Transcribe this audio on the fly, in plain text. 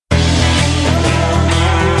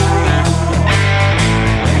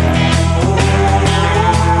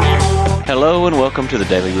welcome to the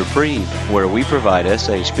Daily Reprieve, where we provide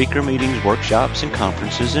SA speaker meetings, workshops, and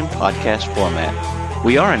conferences in podcast format.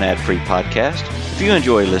 We are an ad-free podcast. If you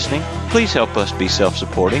enjoy listening, please help us be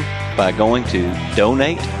self-supporting by going to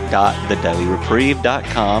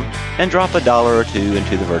donate.thedailyreprieve.com and drop $1 or $2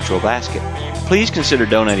 into the virtual basket. Please consider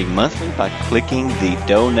donating monthly by clicking the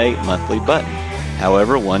Donate Monthly button.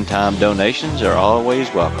 However, one-time donations are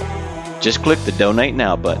always welcome. Just click the Donate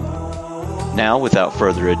Now button. Now, without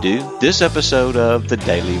further ado, this episode of the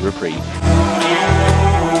Daily Reprieve.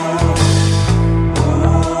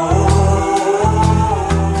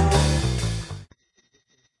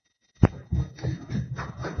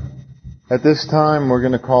 At this time, we're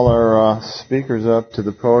going to call our speakers up to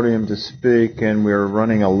the podium to speak, and we're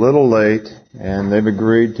running a little late, and they've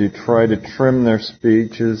agreed to try to trim their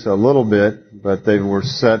speeches a little bit, but they were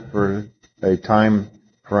set for a time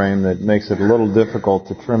frame that makes it a little difficult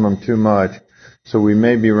to trim them too much, so we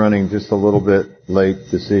may be running just a little bit late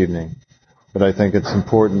this evening. But I think it's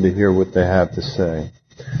important to hear what they have to say.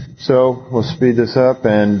 So we'll speed this up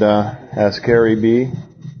and ask Harry B.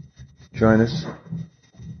 to join us.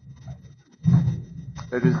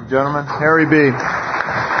 Ladies and gentlemen, Harry B.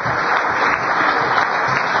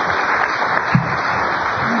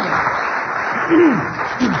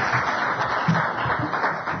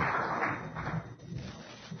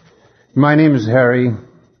 My name is Harry.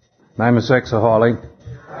 I'm a sexaholic.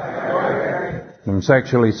 I'm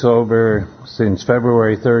sexually sober since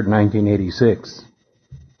February 3rd, 1986.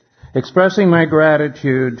 Expressing my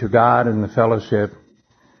gratitude to God and the fellowship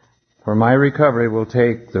for my recovery will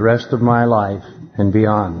take the rest of my life and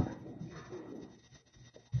beyond.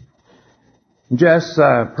 Jess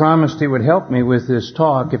promised he would help me with this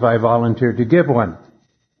talk if I volunteered to give one.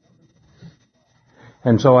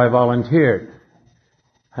 And so I volunteered.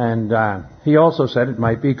 And he also said it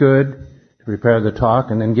might be good to prepare the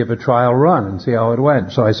talk and then give a trial run and see how it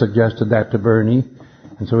went. So I suggested that to Bernie.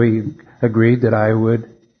 And so he agreed that I would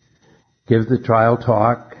give the trial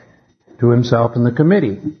talk to himself and the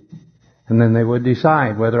committee. And then they would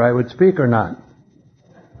decide whether I would speak or not.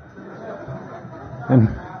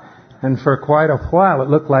 And for quite a while it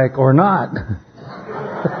looked like or not.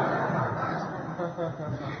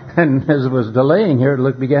 And as it was delaying here,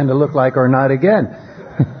 it began to look like or not again.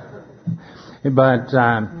 But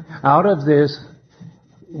out of this,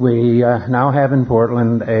 we now have in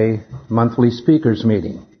Portland a monthly speakers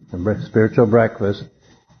meeting, a spiritual breakfast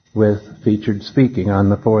with featured speaking on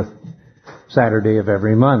the fourth Saturday of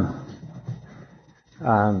every month.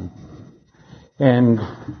 And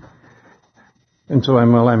so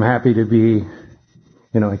I'm happy to be,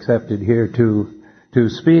 accepted here to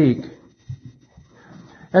speak.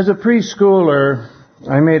 As a preschooler,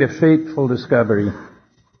 I made a fateful discovery.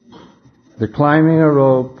 The climbing a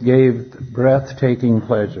rope gave breathtaking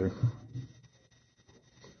pleasure.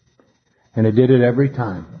 And I did it every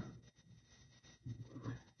time.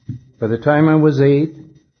 By the time I was 8,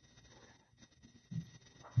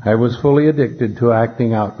 I was fully addicted to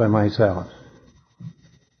acting out by myself.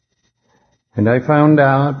 And I found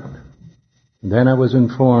out, then I was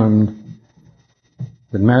informed,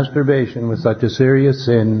 that masturbation was such a serious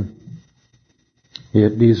sin,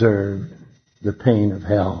 it deserved the pain of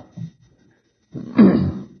hell.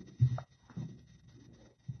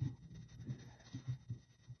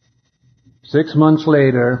 6 months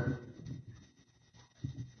later,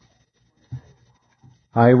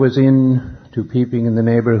 I was into peeping in the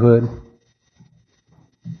neighborhood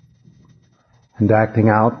and acting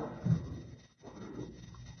out.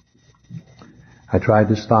 I tried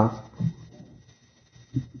to stop.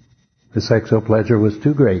 The sexual pleasure was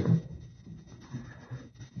too great.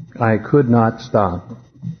 I could not stop.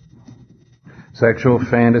 Sexual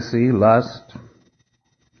fantasy, lust,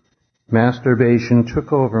 masturbation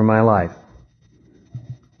took over my life.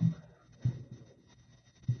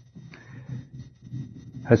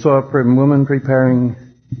 I saw a woman preparing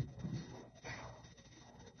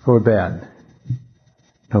for bed.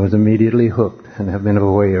 I was immediately hooked and have been a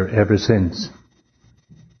voyeur ever since.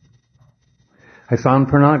 I found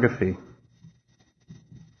pornography.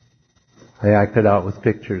 I acted out with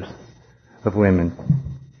pictures of women.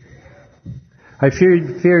 I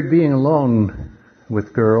feared being alone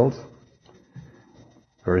with girls,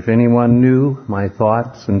 for if anyone knew my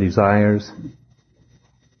thoughts and desires,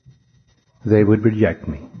 they would reject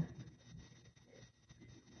me.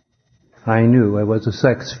 I knew I was a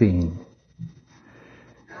sex fiend.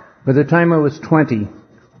 By the time I was 20,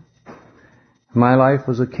 my life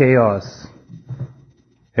was a chaos.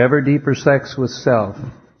 Ever deeper sex with self,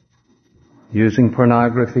 using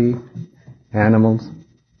pornography, animals,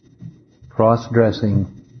 cross-dressing,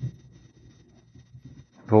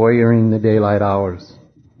 voyeuring the daylight hours,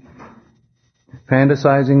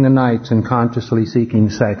 fantasizing the nights and consciously seeking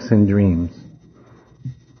sex in dreams.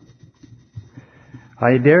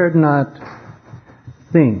 I dared not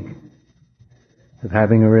think of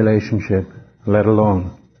having a relationship, let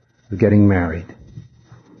alone of getting married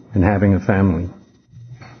and having a family.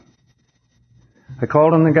 I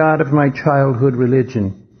called on the God of my childhood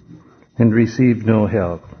religion and received no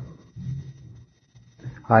help.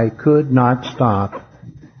 I could not stop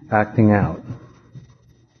acting out.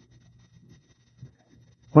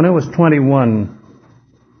 When I was 21,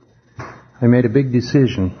 I made a big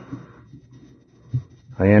decision.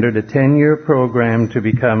 I entered a 10-year program to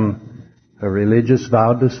become a religious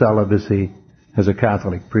vowed to celibacy as a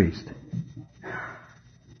Catholic priest.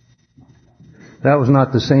 That was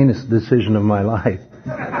not the sanest decision of my life.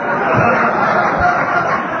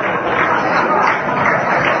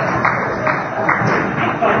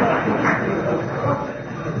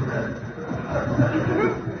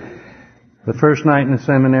 The first night in the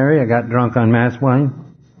seminary, I got drunk on Mass wine.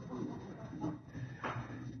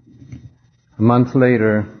 A month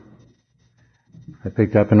later, I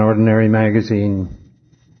picked up an ordinary magazine,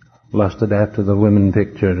 lusted after the women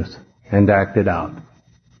pictures, and acted out.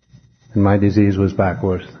 And my disease was back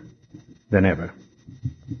worse than ever.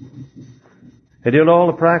 I did all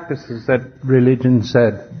the practices that religion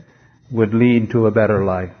said would lead to a better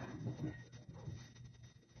life.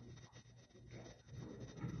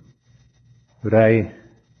 But I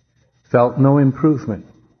felt no improvement.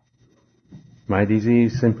 My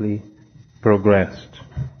disease simply progressed.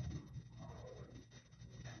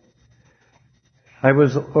 I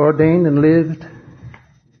was ordained and lived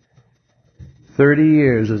 30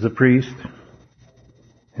 years as a priest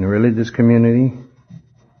in a religious community.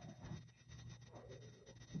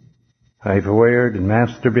 I voyeured and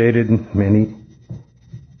masturbated many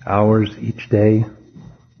hours each day.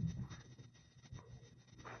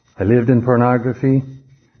 I lived in pornography.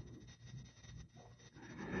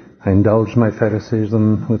 I indulged my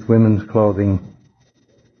fetishism with women's clothing,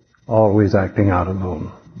 always acting out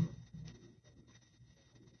alone.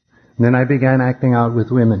 And then I began acting out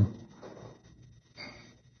with women.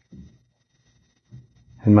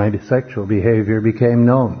 And my sexual behavior became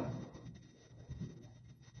known.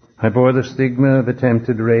 I bore the stigma of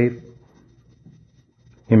attempted rape,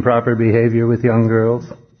 improper behavior with young girls,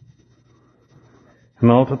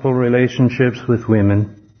 multiple relationships with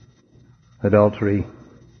women, adultery,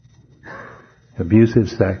 abusive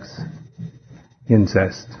sex,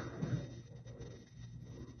 incest.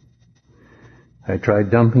 I tried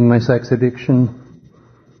dumping my sex addiction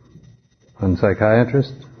on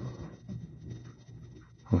psychiatrists.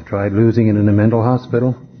 I tried losing it in a mental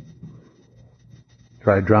hospital.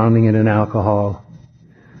 Tried drowning it in alcohol,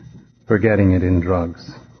 forgetting it in drugs.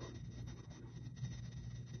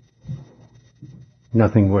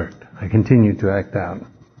 Nothing worked. I continued to act out.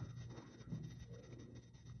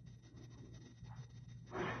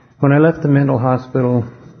 When I left the mental hospital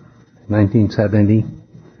in 1970,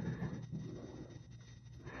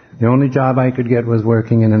 the only job I could get was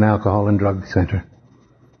working in an alcohol and drug center.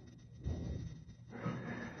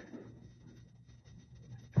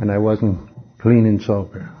 And I wasn't clean and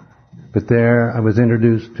sober. But there I was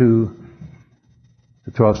introduced to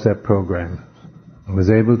the 12-step program. I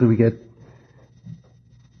was able to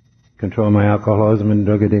control my alcoholism and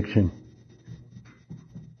drug addiction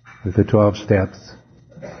with the 12 steps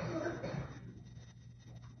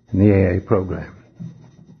in the AA program.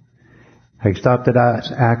 I stopped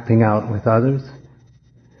acting out with others,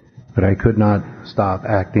 but I could not stop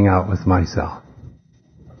acting out with myself.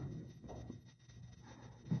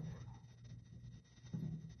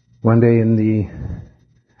 One day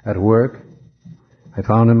at work, I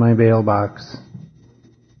found in my mailbox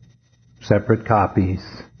separate copies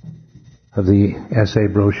of the essay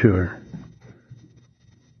brochure.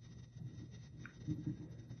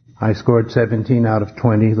 I scored 17 out of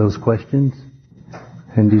 20 those questions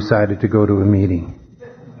and decided to go to a meeting.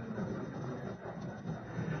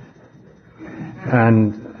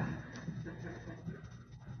 And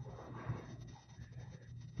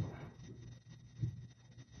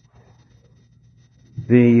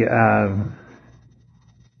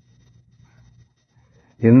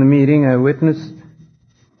in the meeting I witnessed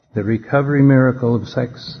the recovery miracle of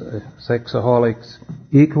sexaholics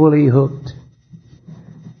equally hooked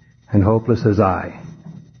and hopeless as I.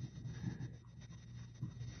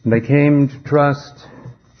 And I came to trust,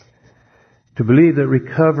 to believe that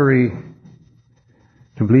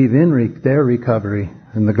to believe in their recovery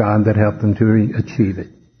and the God that helped them to achieve it.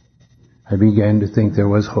 I began to think there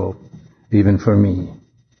was hope, even for me.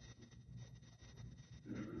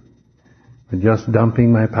 but just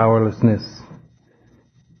dumping my powerlessness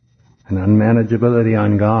and unmanageability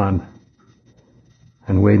on God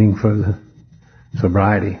and waiting for the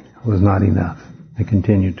sobriety was not enough. I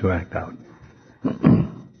continued to act out.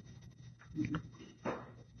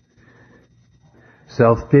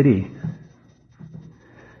 Self-pity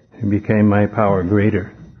became my power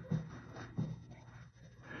greater.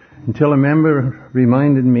 Until a member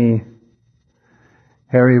reminded me,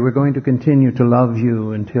 Harry, we're going to continue to love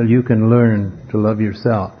you until you can learn to love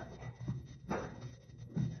yourself.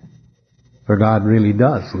 For God really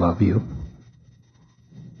does love you.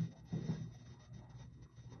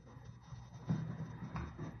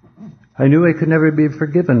 I knew I could never be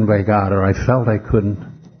forgiven by God, or I felt I couldn't.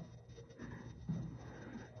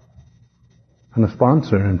 And a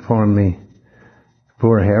sponsor informed me,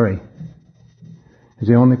 poor Harry is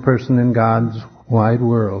the only person in God's wide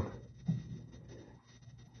world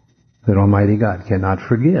that Almighty God cannot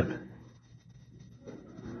forgive.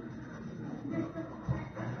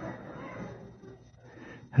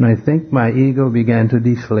 And I think my ego began to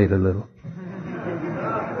deflate a little.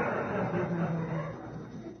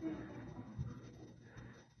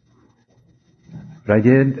 But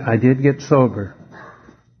I did get sober.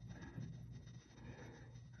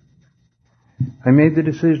 I made the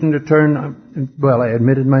decision to turn, well, I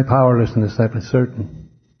admitted my powerlessness, that was certain.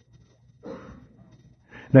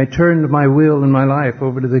 And I turned my will and my life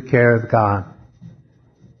over to the care of God.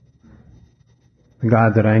 The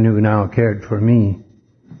God that I knew now cared for me.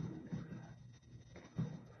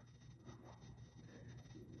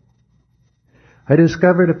 I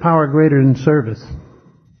discovered a power greater than service.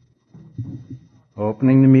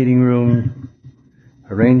 Opening the meeting room,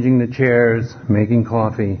 arranging the chairs, making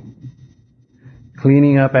coffee,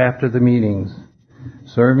 cleaning up after the meetings,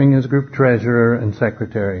 serving as group treasurer and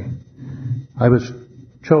secretary. I was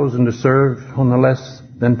chosen to serve on the less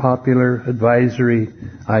than popular advisory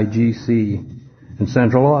IGC and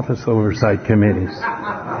central office oversight committees.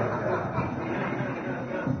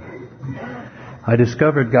 I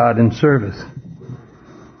discovered God in service.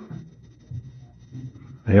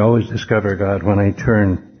 I always discover God when I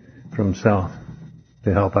turn from self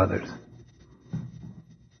to help others.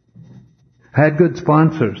 I had good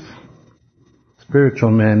sponsors,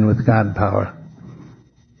 spiritual men with God power,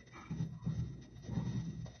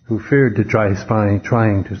 who feared to trying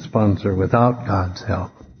to sponsor without God's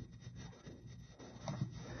help.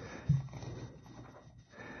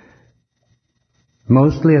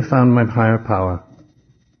 Mostly I found my higher power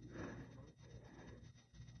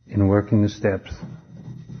in working the steps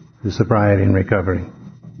to sobriety and recovery.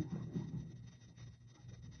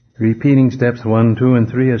 Repeating steps 1, 2, and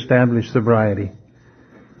 3 established sobriety.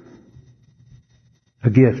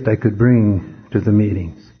 A gift I could bring to the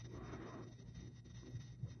meetings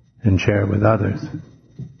and share with others.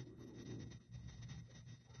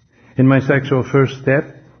 In my sexual first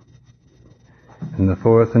step, in the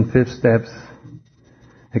 4th and 5th steps,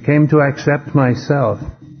 I came to accept myself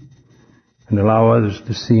and allow others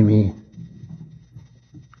to see me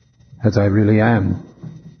as I really am.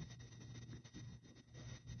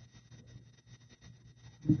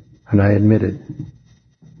 And I admitted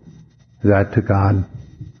that to God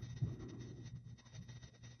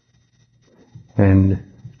and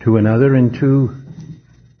to another and to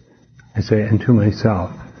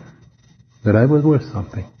myself, that I was worth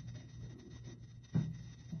something.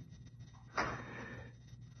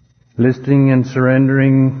 Listing and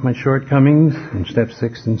surrendering my shortcomings in steps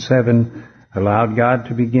 6 and 7 allowed God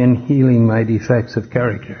to begin healing my defects of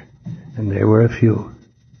character, and there were a few.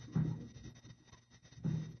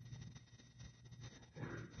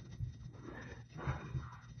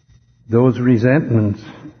 Those resentments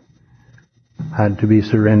had to be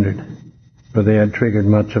surrendered, for they had triggered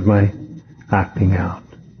much of my acting out.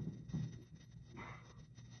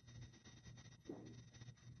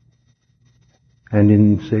 And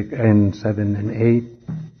in 6 and 7 and 8,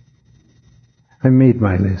 I made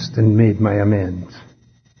my list and made my amends.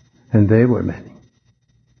 And they were many.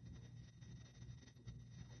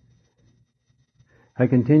 I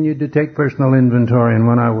continued to take personal inventory, and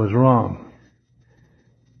when I was wrong,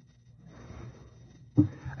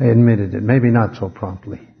 I admitted it, maybe not so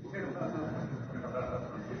promptly.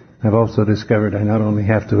 I've also discovered I not only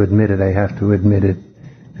have to admit it, I have to admit it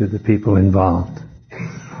to the people involved.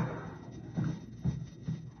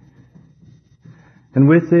 And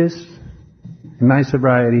with this, in my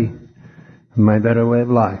sobriety, my better way of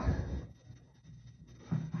life,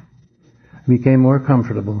 I became more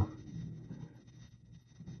comfortable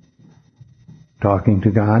talking to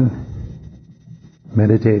God,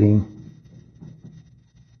 meditating,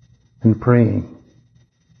 and praying.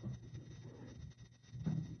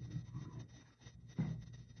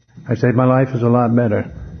 I say my life is a lot better.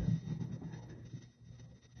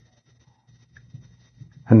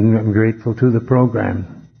 And I'm grateful to the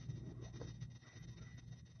program.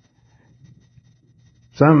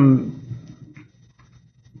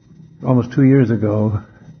 Almost 2 years ago,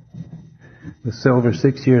 with over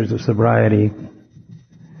 6 years of sobriety,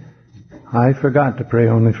 I forgot to pray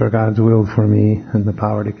only for God's will for me and the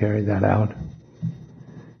power to carry that out,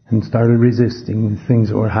 and started resisting the things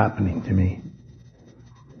that were happening to me,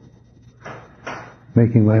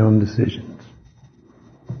 making my own decisions,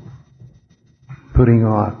 putting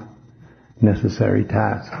off necessary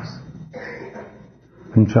tasks,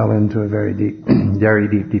 and fell into a very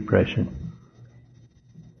deep depression.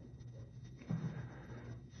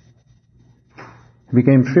 I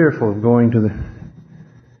became fearful of going to the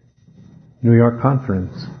New York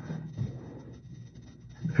conference,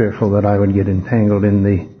 fearful that I would get entangled in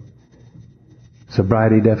the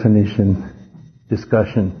sobriety definition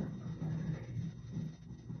discussion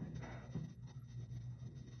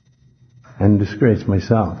and disgrace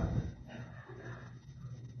myself.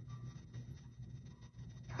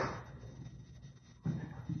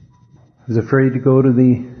 I was afraid to go to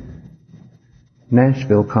the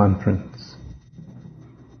Nashville conference,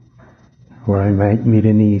 where I might meet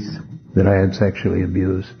a niece that I had sexually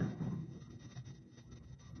abused,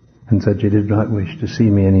 and said she did not wish to see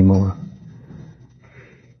me anymore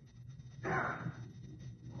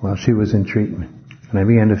while she was in treatment. And I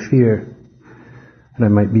began to fear that I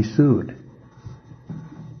might be sued.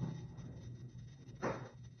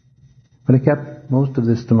 But I kept most of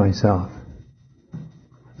this to myself.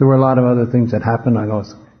 There were a lot of other things that happened. I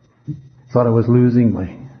thought I was losing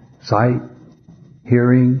my sight,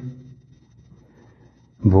 hearing,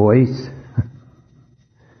 voice,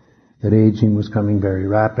 that aging was coming very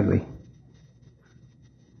rapidly.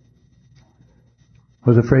 I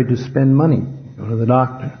was afraid to spend money, go to the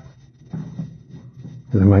doctor,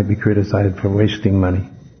 because I might be criticized for wasting money,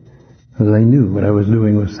 because I knew what I was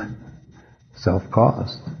doing was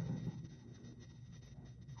self-caused.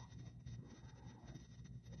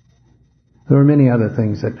 There were many other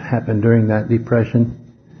things that happened during that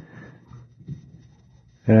depression,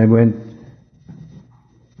 and I went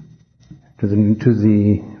to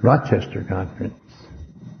the Rochester conference,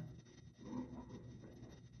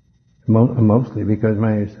 mostly because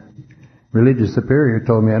my religious superior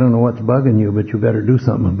told me, I don't know what's bugging you, but you better do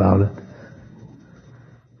something about it.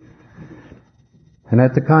 And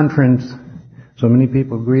at the conference, so many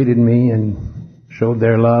people greeted me and showed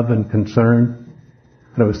their love and concern,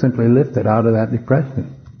 that I was simply lifted out of that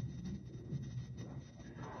depression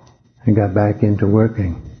and got back into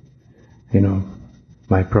working,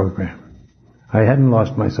 my program. I hadn't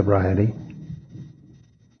lost my sobriety.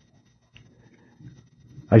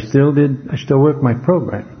 I still worked my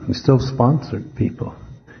program. I still sponsored people,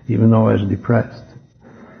 even though I was depressed.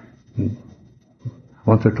 And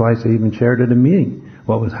once or twice I even shared at a meeting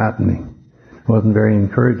what was happening. It wasn't very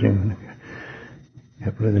encouraging.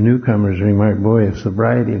 After the newcomers remarked, boy, if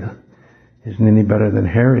sobriety isn't any better than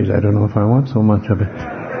Harry's, I don't know if I want so much of it.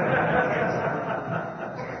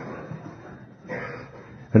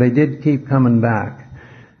 But I did keep coming back.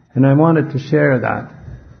 And I wanted to share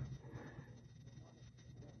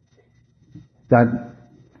that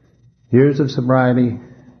years of sobriety,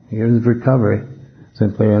 years of recovery,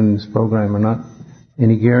 simply in this program are not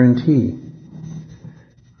any guarantee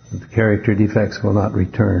that the character defects will not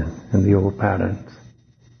return in the old patterns.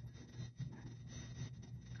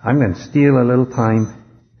 I'm going to steal a little time.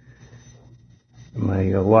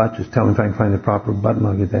 My watch is telling me if I can find the proper button,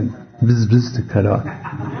 I'll get that bzz to cut off.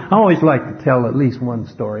 I always like to tell at least one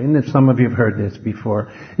story, and if some of you have heard this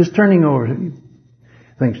before, is turning over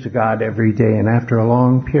things to God every day. And after a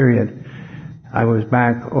long period, I was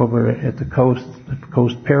back over at the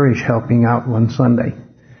Coast Parish helping out one Sunday,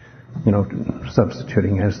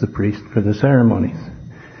 substituting as the priest for the ceremonies.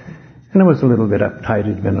 And I was a little bit uptight.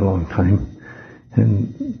 It had been a long time.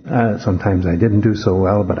 And sometimes I didn't do so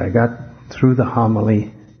well, but I got through the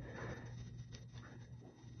homily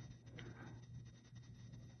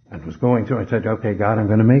and was going through. I said, okay, God, I'm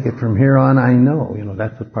going to make it from here on. I know.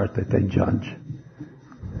 That's the part that they judge.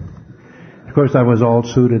 Of course, I was all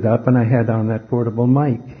suited up, and I had on that portable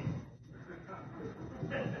mic.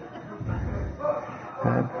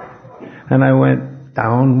 And I went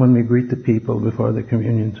down when we greet the people before the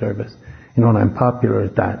communion service. And I'm popular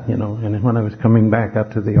at that, And when I was coming back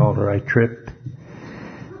up to the altar, I tripped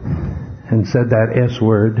and said that S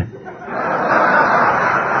word.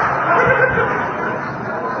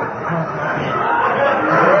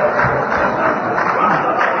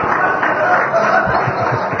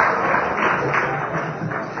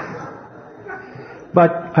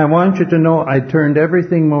 But I want you to know I turned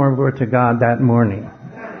everything over to God that morning.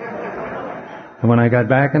 And when I got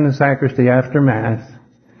back in the sacristy after Mass,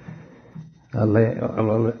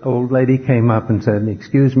 an old lady came up and said,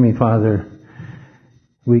 "Excuse me, Father,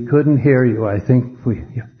 we couldn't hear you. I think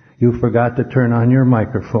you forgot to turn on your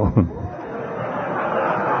microphone."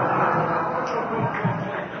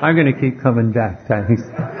 I'm going to keep coming back, thanks.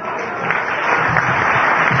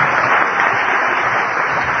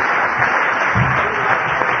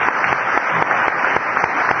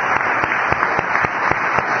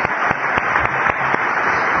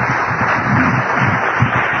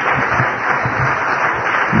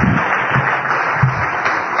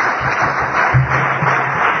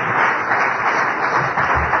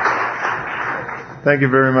 Thank you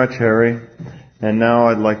very much, Harry. And now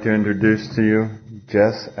I'd like to introduce to you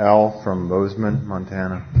Jess L. from Bozeman,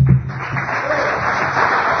 Montana.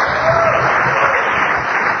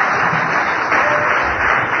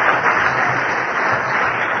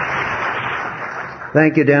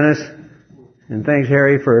 Thank you, Dennis. And thanks,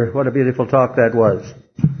 Harry, for what a beautiful talk that was.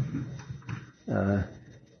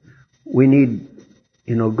 We need,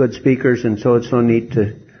 good speakers, and so it's so neat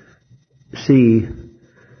to see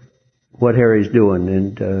what Harry's doing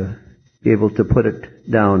and be able to put it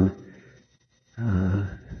down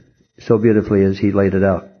so beautifully as he laid it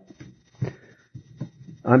out.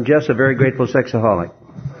 I'm just a very grateful sexaholic.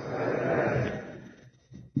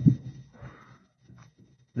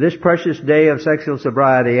 This precious day of sexual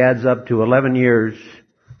sobriety adds up to 11 years,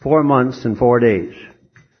 4 months, and 4 days.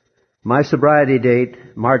 My sobriety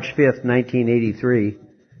date, March 5th, 1983,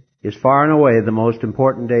 is far and away the most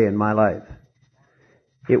important day in my life.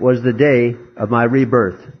 It was the day of my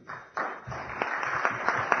rebirth.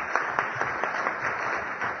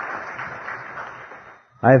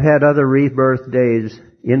 I've had other rebirth days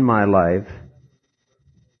in my life.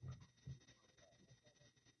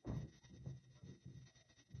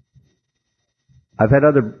 I've had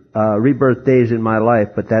other rebirth days in my life,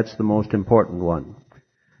 but that's the most important one.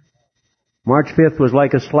 March 5th was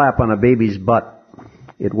like a slap on a baby's butt.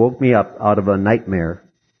 It woke me up out of a nightmare.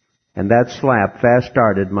 And that slap fast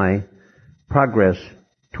started my progress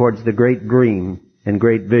towards the great dream and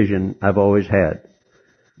great vision I've always had.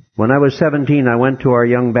 When I was 17, I went to our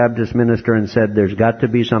young Baptist minister and said, "There's got to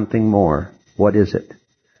be something more. What is it?"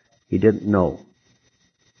 He didn't know.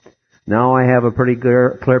 Now I have a pretty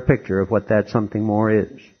clear picture of what that something more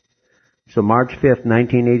is. So March 5th,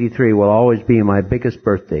 1983 will always be my biggest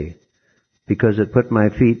birthday because it put my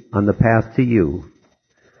feet on the path to you.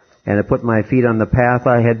 And it put my feet on the path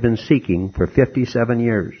I had been seeking for 57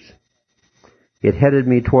 years. It headed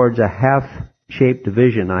me towards a half-shaped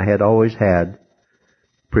vision I had always had.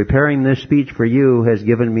 Preparing this speech for you has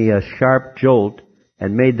given me a sharp jolt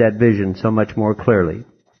and made that vision so much more clearly.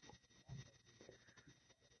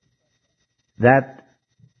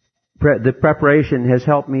 The preparation has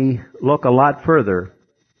helped me look a lot further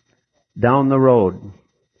down the road.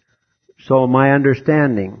 So my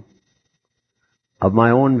understanding of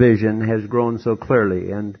my own vision has grown so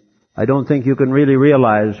clearly, and I don't think you can really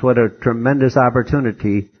realize what a tremendous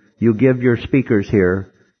opportunity you give your speakers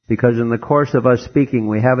here, because in the course of us speaking,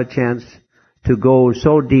 we have a chance to go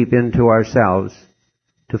so deep into ourselves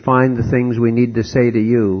to find the things we need to say to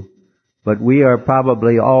you, but we are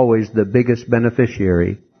probably always the biggest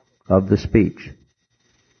beneficiary of the speech.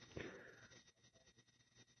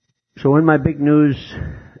 So when my big news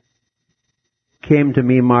came to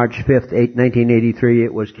me March 5th, 1983,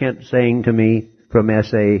 it was Kent saying to me from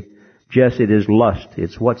SA, "Jess, it is lust.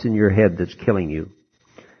 It's what's in your head that's killing you."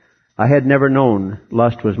 I had never known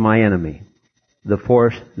lust was my enemy, the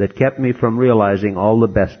force that kept me from realizing all the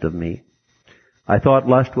best of me. I thought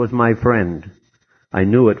lust was my friend. I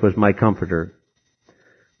knew it was my comforter.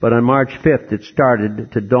 But on March 5th, it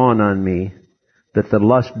started to dawn on me that the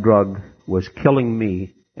lust drug was killing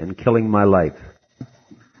me and killing my life.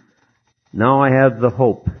 Now I have the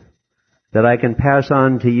hope that I can pass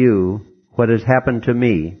on to you what has happened to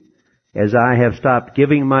me as I have stopped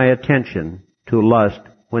giving my attention to lust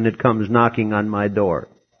when it comes knocking on my door.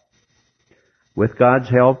 With God's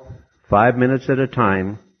help, 5 minutes at a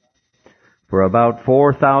time, for about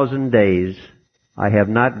 4,000 days, I have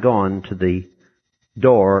not gone to the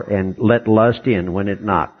door and let lust in when it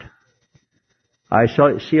knocked. I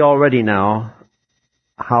see already now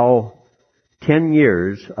how 10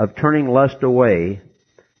 years of turning lust away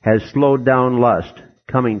has slowed down lust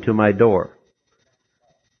coming to my door.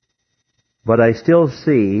 But I still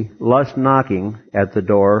see lust knocking at the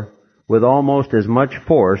door with almost as much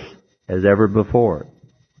force as ever before.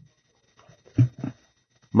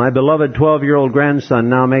 My beloved 12-year-old grandson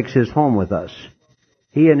now makes his home with us.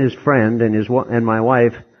 He and his friend and my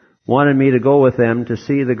wife wanted me to go with them to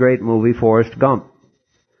see the great movie Forrest Gump.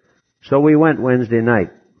 So we went Wednesday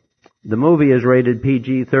night. The movie is rated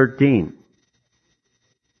PG-13.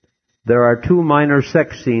 There are 2 minor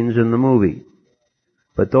sex scenes in the movie,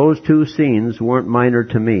 but those 2 scenes weren't minor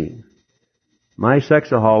to me. My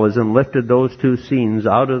sexaholism lifted those 2 scenes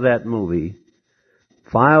out of that movie,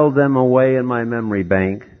 filed them away in my memory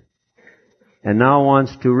bank, and now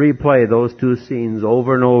wants to replay those 2 scenes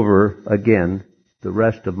over and over again the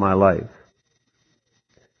rest of my life.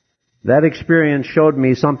 That experience showed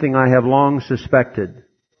me something I have long suspected.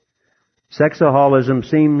 Sexaholism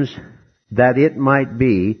seems that it might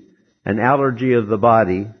be an allergy of the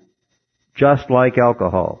body, just like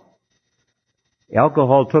alcohol.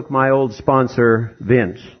 Alcohol took my old sponsor,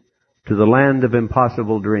 Vince, to the land of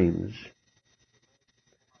impossible dreams.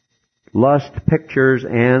 Lust, pictures,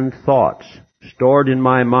 and thoughts stored in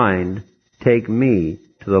my mind take me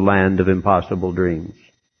to the land of impossible dreams.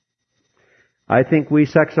 I think we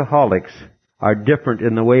sexaholics are different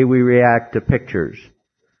in the way we react to pictures.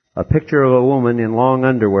 A picture of a woman in long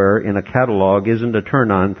underwear in a catalog isn't a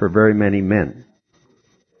turn-on for very many men.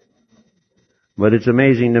 But it's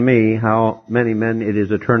amazing to me how many men it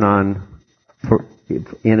is a turn-on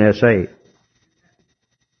in SA.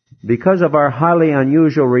 Because of our highly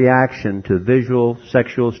unusual reaction to visual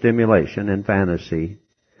sexual stimulation and fantasy,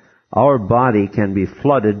 our body can be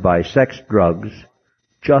flooded by sex drugs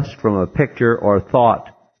just from a picture or thought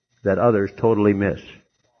that others totally miss.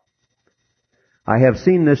 I have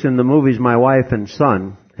seen this in the movies my wife and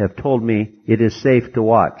son have told me it is safe to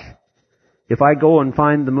watch. If I go and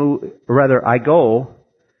find I go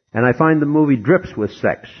and I find the movie drips with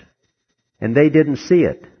sex, and they didn't see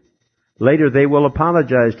it, later they will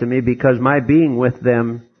apologize to me because my being with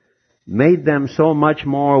them made them so much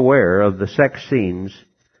more aware of the sex scenes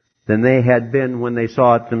than they had been when they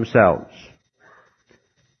saw it themselves.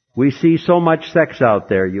 We see so much sex out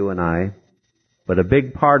there, you and I, but a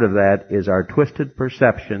big part of that is our twisted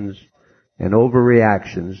perceptions and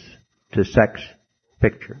overreactions to sex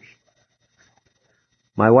pictures.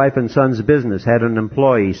 My wife and son's business had an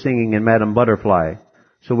employee singing in Madame Butterfly,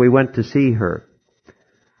 so we went to see her.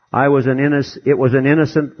 It was an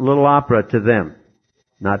innocent little opera to them,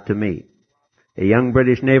 not to me. A young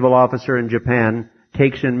British naval officer in Japan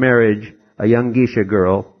takes in marriage a young geisha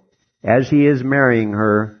girl. As he is marrying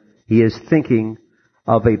her, he is thinking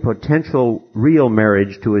of a potential real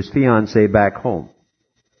marriage to his fiancée back home.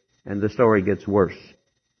 And the story gets worse.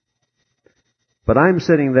 But I'm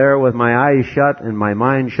sitting there with my eyes shut and my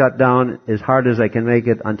mind shut down as hard as I can make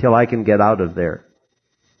it until I can get out of there.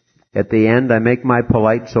 At the end, I make my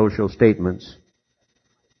polite social statements.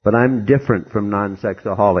 But I'm different from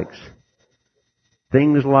non-sexaholics.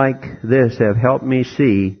 Things like this have helped me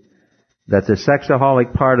see that the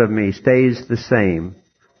sexaholic part of me stays the same,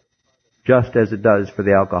 just as it does for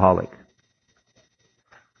the alcoholic.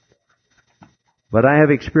 But I have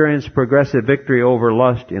experienced progressive victory over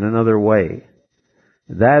lust in another way.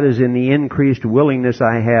 That is in the increased willingness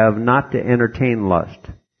I have not to entertain lust.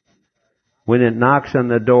 When it knocks on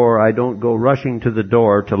the door, I don't go rushing to the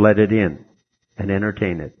door to let it in and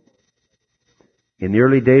entertain it. In the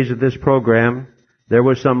early days of this program, there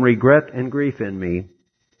was some regret and grief in me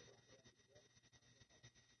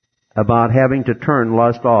about having to turn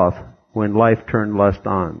lust off when life turned lust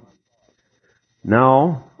on.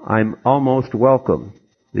 Now, I'm almost welcome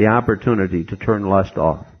the opportunity to turn lust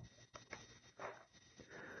off.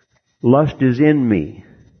 Lust is in me,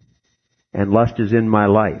 and lust is in my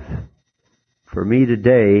life. For me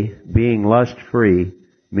today, being lust-free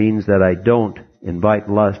means that I don't invite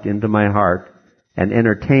lust into my heart and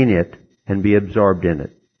entertain it and be absorbed in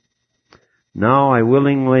it. Now I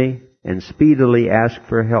willingly and speedily ask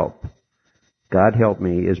for help. God help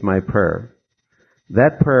me is my prayer.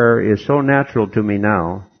 That prayer is so natural to me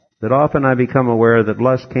now that often I become aware that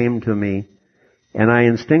lust came to me and I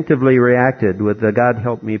instinctively reacted with the God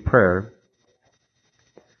help me prayer.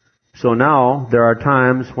 So now there are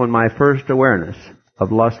times when my first awareness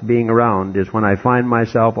of lust being around is when I find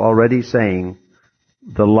myself already saying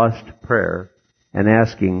the lust prayer and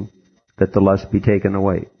asking that the lust be taken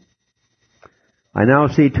away. I now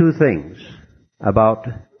see two things about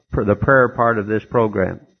the prayer part of this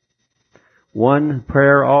program. One,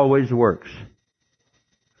 prayer always works.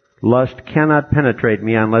 Lust cannot penetrate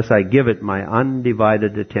me unless I give it my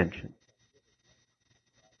undivided attention.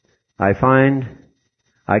 I find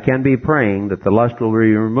I can be praying that the lust will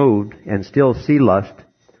be removed and still see lust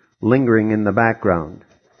lingering in the background.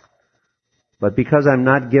 But because I'm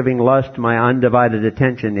not giving lust my undivided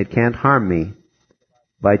attention, it can't harm me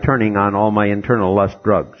by turning on all my internal lust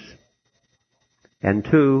drugs. And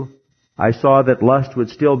 2, I saw that lust would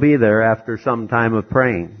still be there after some time of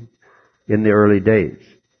praying in the early days.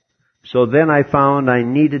 So then I found I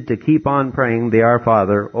needed to keep on praying the Our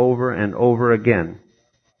Father over and over again.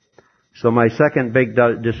 So my second big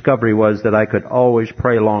discovery was that I could always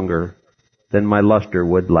pray longer than my luster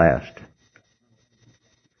would last.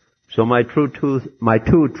 So my two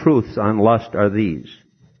truths on lust are these.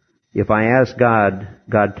 If I ask God,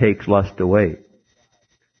 God takes lust away.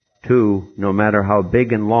 2, no matter how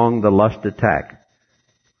big and long the lust attack,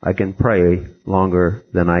 I can pray longer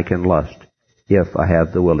than I can lust, if I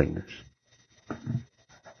have the willingness.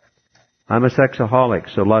 I'm a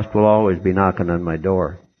sexaholic, so lust will always be knocking on my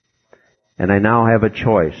door. And I now have a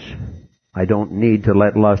choice. I don't need to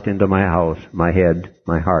let lust into my house, my head,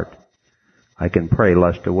 my heart. I can pray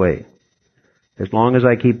lust away. As long as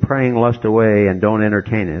I keep praying lust away and don't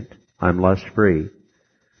entertain it, I'm lust free.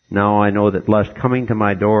 Now I know that lust coming to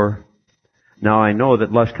my door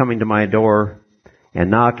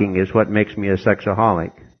and knocking is what makes me a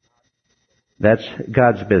sexaholic. That's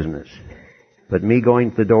God's business. But me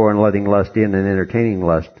going to the door and letting lust in and entertaining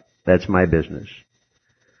lust, that's my business.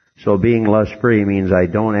 So being lust free means I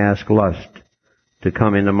don't ask lust to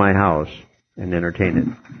come into my house and entertain it.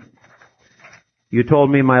 You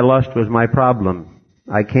told me my lust was my problem.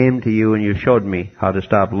 I came to you and you showed me how to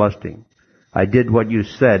stop lusting. I did what you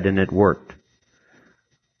said and it worked.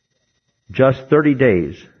 Just 30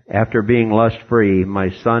 days after being lust-free, my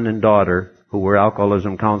son and daughter, who were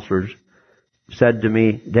alcoholism counselors, said to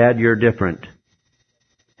me, "Dad, you're different."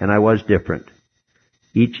 And I was different.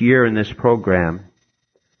 Each year in this program,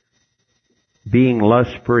 being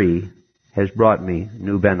lust-free has brought me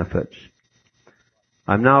new benefits.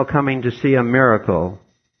 I'm now coming to see a miracle.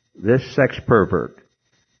 This sex pervert,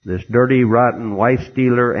 this dirty, rotten wife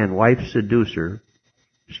stealer and wife seducer,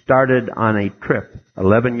 started on a trip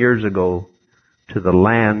 11 years ago to the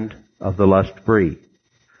land of the lust-free.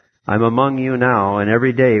 I'm among you now, and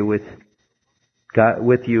every day with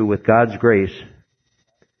you, with God's grace,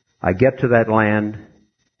 I get to that land,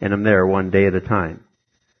 and I'm there one day at a time.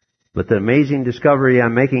 But the amazing discovery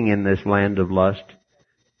I'm making in this land of lust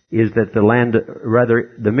is that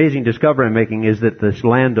the amazing discovery I'm making is that this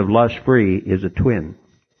land of lust-free is a twin.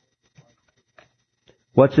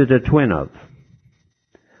 What's it a twin of?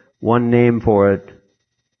 One name for it,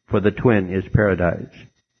 for the twin, is paradise.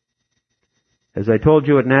 As I told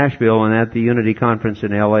you at Nashville and at the Unity Conference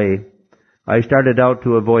in LA, I started out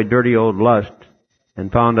to avoid dirty old lust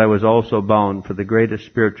and found I was also bound for the greatest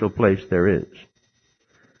spiritual place there is.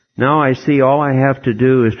 Now I see all I have to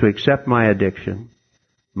do is to accept my addiction,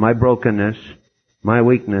 my brokenness, my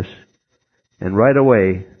weakness, and right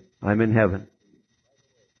away I'm in heaven.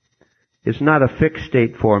 It's not a fixed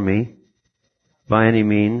state for me by any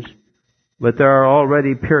means, but there are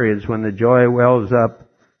already periods when the joy wells up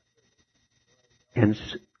and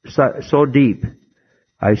so deep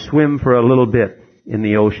I swim for a little bit in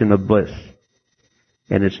the ocean of bliss.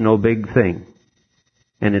 And it's no big thing.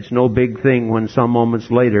 And it's no big thing when some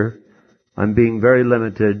moments later I'm being very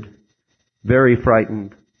limited, very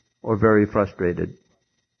frightened, or very frustrated.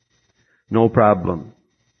 No problem.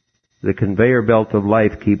 The conveyor belt of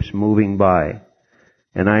life keeps moving by,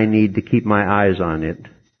 and I need to keep my eyes on it,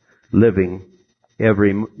 living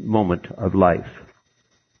every moment of life.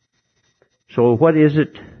 So what is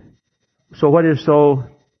so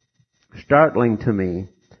startling to me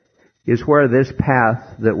is where this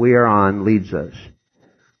path that we are on leads us.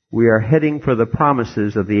 We are heading for the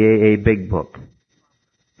promises of the AA Big Book.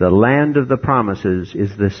 The land of the promises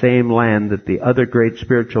is the same land that the other great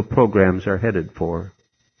spiritual programs are headed for.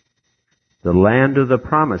 The land of the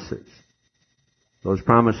promises. Those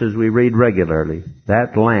promises we read regularly.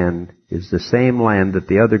 That land is the same land that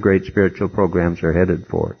the other great spiritual programs are headed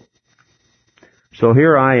for. So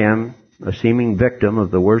here I am, a seeming victim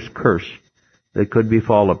of the worst curse that could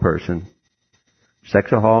befall a person.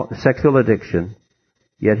 Sexual addiction.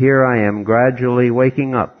 Yet here I am gradually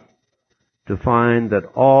waking up to find that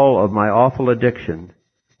all of my awful addiction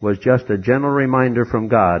was just a gentle reminder from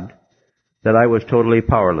God that I was totally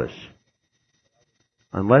powerless.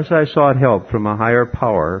 Unless I sought help from a higher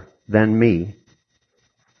power than me,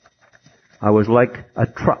 I was like a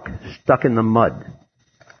truck stuck in the mud.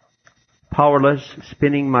 Powerless,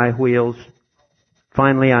 spinning my wheels.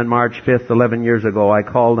 Finally, on March 5th, 11 years ago, I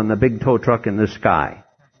called on the big tow truck in the sky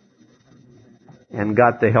and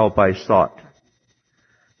got the help I sought.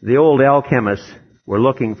 The old alchemists were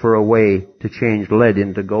looking for a way to change lead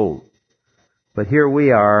into gold. But here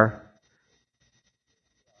we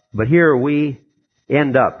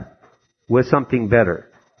end up with something better.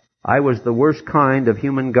 I was the worst kind of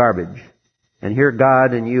human garbage. And here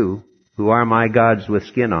God and you, who are my gods with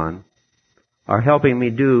skin on, are helping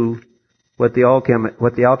me do what the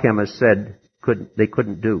alchemist said they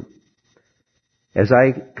couldn't do. As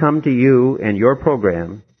I come to you and your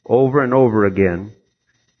program over and over again,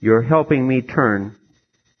 you're helping me turn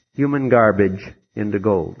human garbage into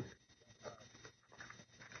gold.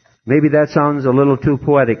 Maybe that sounds a little too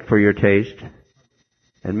poetic for your taste,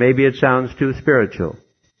 and maybe it sounds too spiritual.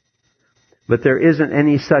 But there isn't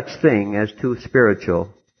any such thing as too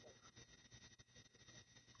spiritual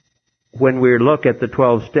when we look at the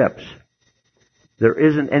 12 steps. There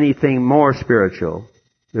isn't anything more spiritual.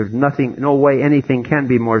 There's no way anything can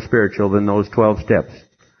be more spiritual than those 12 steps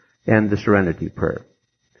and the Serenity Prayer.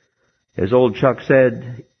 As old Chuck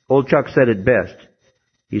said it best.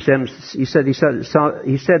 He said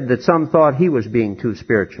that some thought he was being too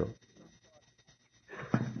spiritual.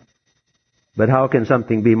 But how can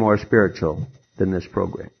something be more spiritual than this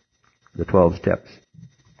program, the 12 steps?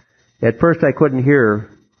 At first I couldn't hear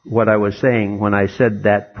what I was saying when I said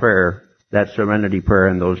that prayer, that Serenity Prayer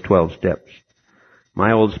and those 12 steps.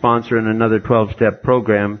 My old sponsor in another 12-step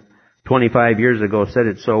program 25 years ago said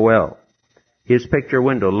it so well. His picture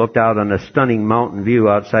window looked out on a stunning mountain view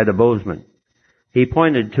outside of Bozeman. He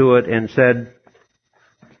pointed to it and said,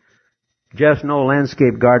 "Just no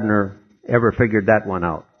landscape gardener ever figured that one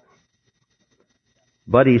out."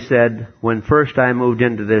 But he said, when first I moved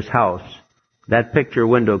into this house, that picture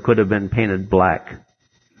window could have been painted black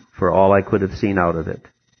for all I could have seen out of it.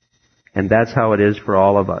 And that's how it is for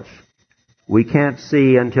all of us. We can't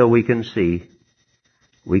see until we can see.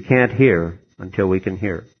 We can't hear until we can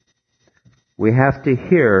hear. We have to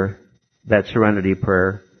hear that Serenity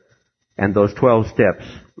Prayer and those 12 steps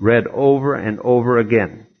read over and over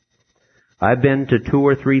again. I've been to 2,000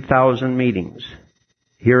 or 3,000 meetings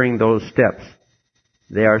hearing those steps.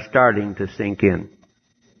 They are starting to sink in.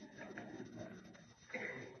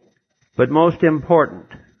 But most important,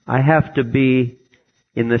 I have to be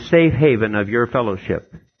in the safe haven of your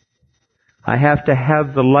fellowship. I have to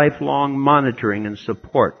have the lifelong monitoring and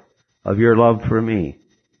support of your love for me.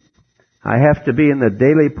 I have to be in the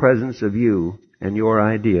daily presence of you and your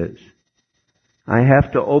ideas. I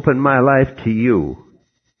have to open my life to you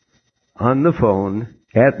on the phone,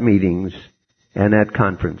 at meetings, and at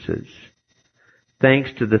conferences.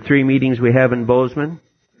 Thanks to the 3 meetings we have in Bozeman,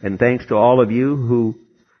 and thanks to all of you who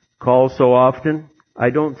call so often,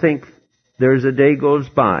 I don't think there's a day goes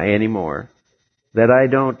by anymore that I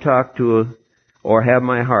don't talk to or have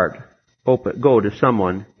my heart go to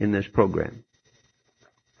someone in this program.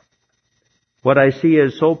 What I see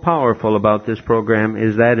as so powerful about this program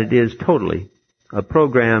is that it is totally a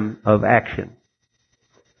program of action.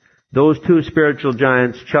 Those 2 spiritual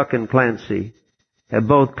giants, Chuck and Clancy, have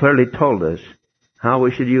both clearly told us how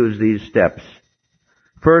we should use these steps.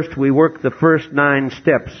 First, we work the first 9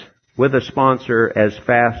 steps with a sponsor as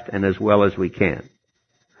fast and as well as we can.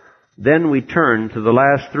 Then we turn to the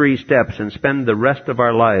last 3 steps and spend the rest of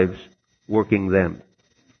our lives working them.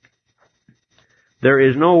 There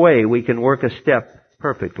is no way we can work a step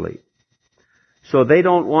perfectly. So they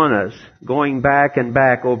don't want us going back and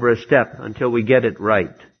back over a step until we get it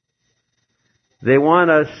right. They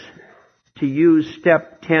want us to use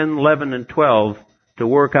step 10, 11, and 12 to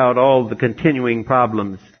work out all the continuing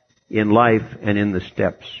problems in life and in the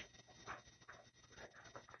steps.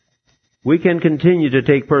 We can continue to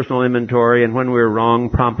take personal inventory, and when we're wrong,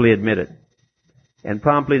 promptly admit it. And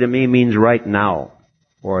promptly to me means right now,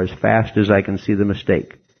 or as fast as I can see the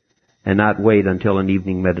mistake, and not wait until an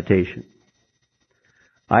evening meditation.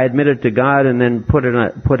 I admit it to God and then put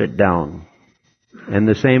it down. And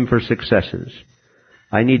the same for successes.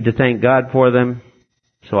 I need to thank God for them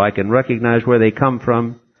so I can recognize where they come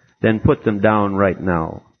from, then put them down right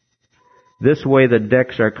now. This way the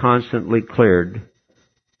decks are constantly cleared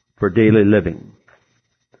for daily living.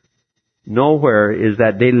 Nowhere is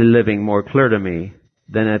that daily living more clear to me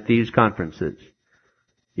than at these conferences.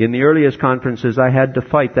 In the earliest conferences, I had to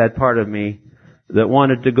fight that part of me that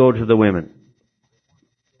wanted to go to the women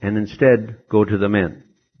and instead go to the men.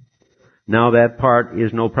 Now that part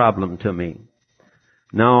is no problem to me.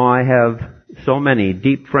 Now I have so many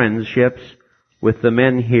deep friendships with the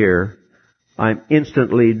men here, I'm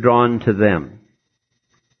instantly drawn to them.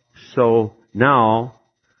 So now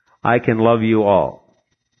I can love you all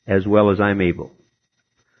as well as I'm able.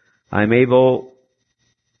 Many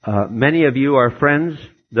of you are friends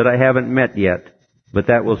that I haven't met yet, but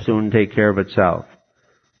that will soon take care of itself.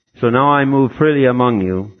 So now I move freely among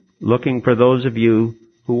you, looking for those of you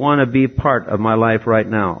who want to be part of my life right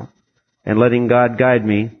now, and letting God guide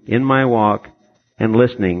me in my walk and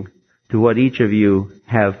listening to what each of you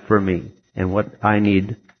have for me and what I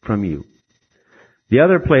need from you. The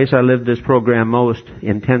other place I lived this program most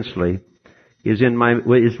intensely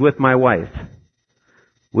is with my wife.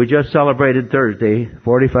 We just celebrated Thursday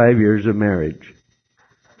 45 years of marriage.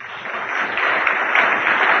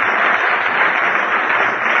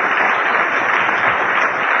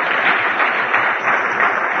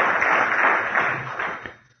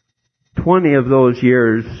 "20 of those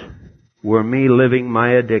years were me living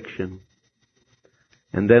my addiction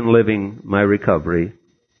and then living my recovery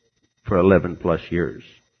for 11 plus years.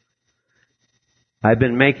 I've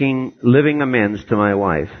been living amends to my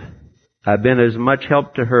wife. I've been as much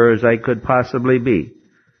help to her as I could possibly be,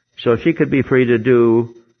 so she could be free to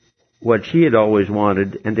do what she had always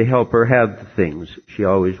wanted and to help her have the things she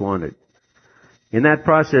always wanted. In that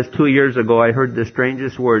process 2 years ago, I heard the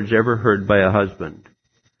strangest words ever heard by a husband.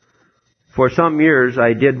 For some years,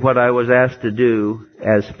 I did what I was asked to do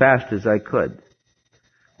as fast as I could.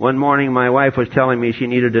 One morning, my wife was telling me she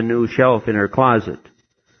needed a new shelf in her closet.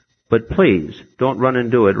 But please, don't run and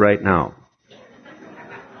do it right now.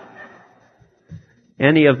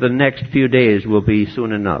 Any of the next few days will be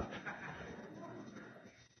soon enough.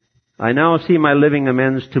 I now see my living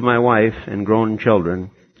amends to my wife and grown children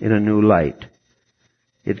in a new light.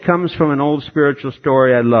 It comes from an old spiritual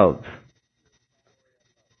story I love.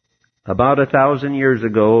 About 1,000 years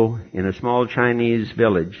ago, in a small Chinese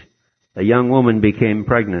village, a young woman became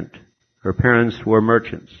pregnant. Her parents were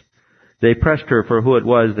merchants. They pressed her for who it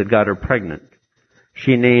was that got her pregnant.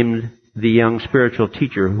 She named the young spiritual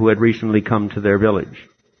teacher who had recently come to their village.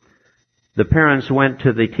 The parents went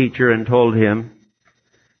to the teacher and told him,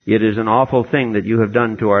 "It is an awful thing that you have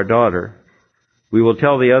done to our daughter. We will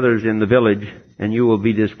tell the others in the village, and you will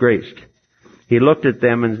be disgraced." He looked at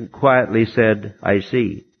them and quietly said, "I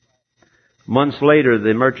see." Months later,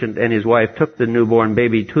 the merchant and his wife took the newborn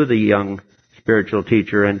baby to the young spiritual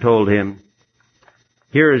teacher and told him,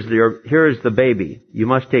 Here is the baby. You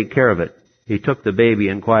must take care of it." He took the baby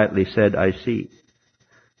and quietly said, "I see."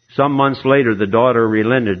 Some months later, the daughter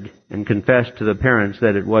relented and confessed to the parents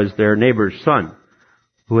that it was their neighbor's son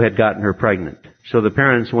who had gotten her pregnant. So the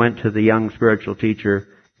parents went to the young spiritual teacher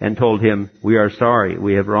and told him, "We are sorry.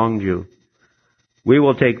 We have wronged you. We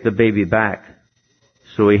will take the baby back."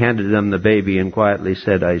 So he handed them the baby and quietly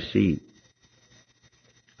said, "I see."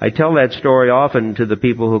 I tell that story often to the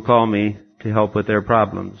people who call me to help with their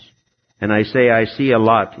problems. And I say I see a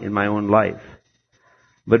lot in my own life.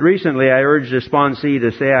 But recently I urged a sponsee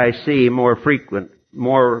to say I see more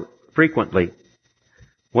frequently.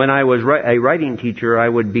 When I was a writing teacher, I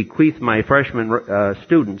would bequeath my freshman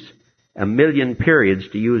students 1,000,000 periods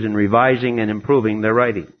to use in revising and improving their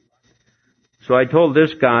writing. So I told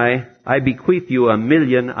this guy, "I bequeath you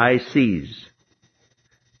 1,000,000 I sees.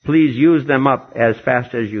 Please use them up as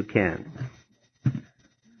fast as you can."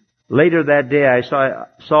 Later that day, I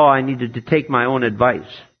saw I needed to take my own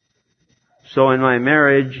advice. So in my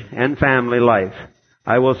marriage and family life,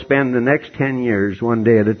 I will spend the next 10 years, one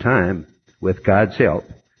day at a time, with God's help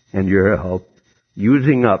and your help,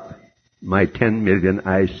 using up my 10,000,000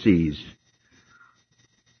 I sees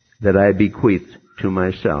that I bequeath to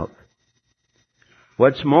myself.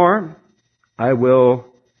 What's more, I will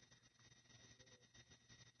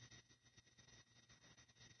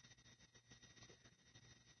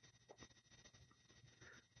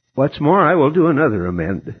do another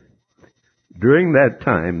amend. During that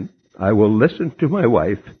time, I will listen to my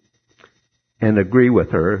wife and agree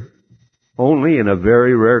with her. Only in a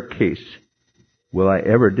very rare case will I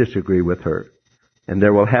ever disagree with her. And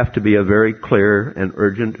there will have to be a very clear and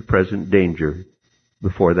urgent present danger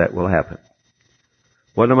before that will happen.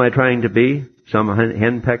 What am I trying to be? Some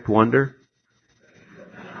henpecked wonder?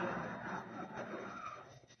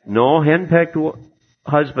 No, henpecked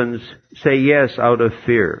husbands say yes out of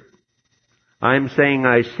fear. I'm saying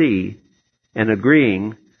I see and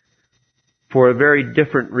agreeing for a very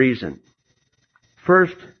different reason.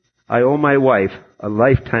 First, I owe my wife a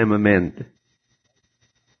lifetime amend.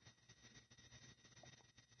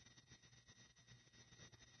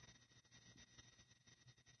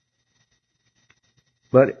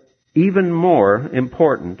 But even more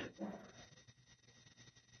important,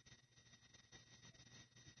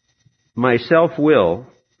 my self-will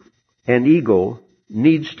and ego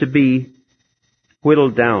needs to be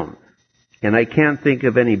whittled down. And I can't think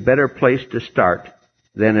of any better place to start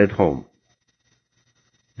than at home.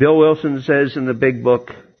 Bill Wilson says in the big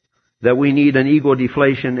book that we need an ego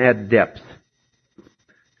deflation at depth.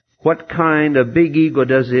 What kind of big ego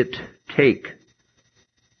does it take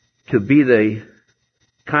to be the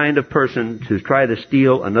kind of person to try to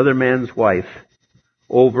steal another man's wife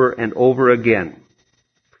over and over again?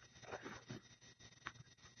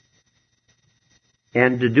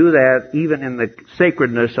 And to do that even in the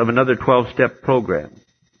sacredness of another 12-step program.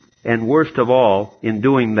 And worst of all, in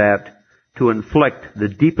doing that, to inflict the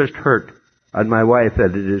deepest hurt on my wife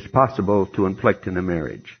that it is possible to inflict in a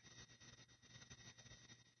marriage.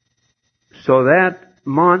 So that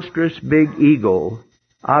monstrous big ego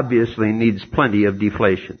obviously needs plenty of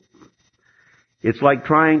deflation. It's like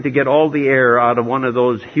trying to get all the air out of one of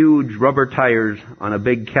those huge rubber tires on a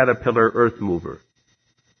big Caterpillar earth mover.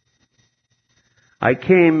 I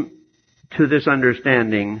came to this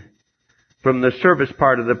understanding from the service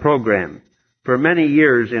part of the program. For many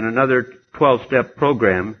years in another 12-step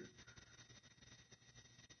program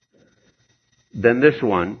than this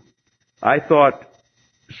one, I thought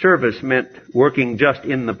service meant working just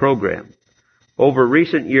in the program. Over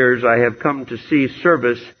recent years, I have come to see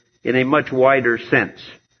service in a much wider sense.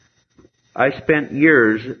 I spent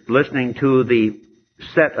years listening to the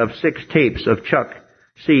set of 6 tapes of Chuck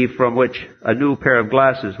C. from which a new pair of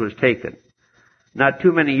glasses was taken. Not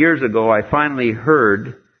too many years ago, I finally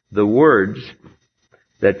heard the words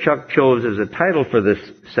that Chuck chose as a title for this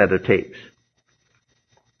set of tapes.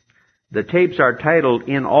 The tapes are titled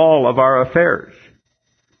 "In All of Our Affairs."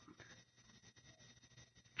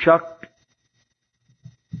 Chuck's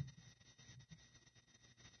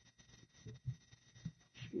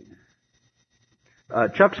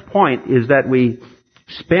point is that we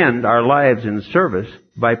spend our lives in service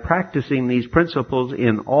by practicing these principles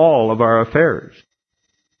in all of our affairs.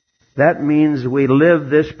 That means we live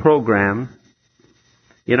this program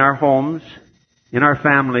in our homes, in our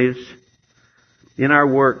families, in our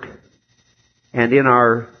work, and in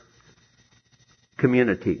our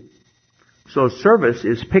community. So service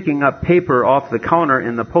is picking up paper off the counter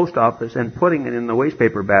in the post office and putting it in the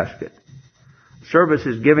wastepaper basket. Service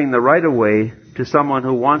is giving the right of way to someone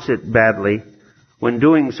who wants it badly, when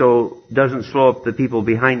doing so doesn't slow up the people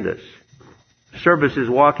behind us. Service is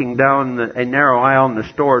walking down a narrow aisle in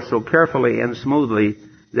the store so carefully and smoothly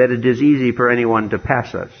that it is easy for anyone to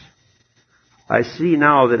pass us. I see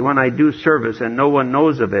now that when I do service and no one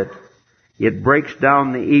knows of it, it breaks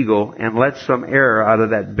down the ego and lets some air out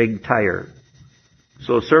of that big tire.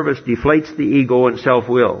 So service deflates the ego and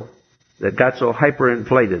self-will that got so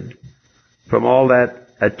hyperinflated from all that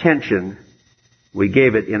attention we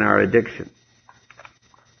gave it in our addiction.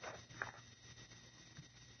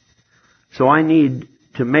 So I need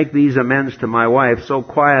to make these amends to my wife so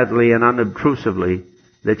quietly and unobtrusively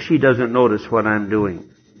that she doesn't notice what I'm doing.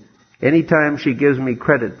 Anytime she gives me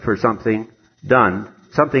credit for something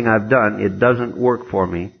I've done, it doesn't work for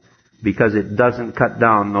me because it doesn't cut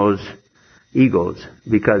down those egos,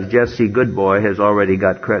 because Jesse Goodboy has already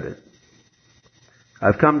got credit.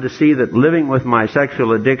 I've come to see that living with my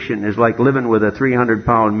sexual addiction is like living with a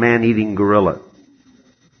 300-pound man-eating gorilla.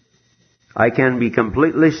 I can be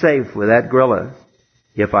completely safe with that gorilla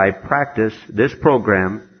if I practice this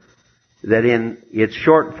program that in its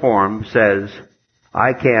short form says,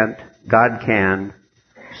 I can't, God can,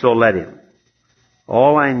 so let Him.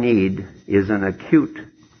 All I need is an acute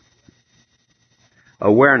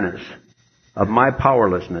awareness of my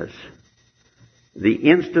powerlessness. The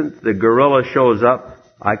instant the gorilla shows up,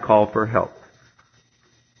 I call for help.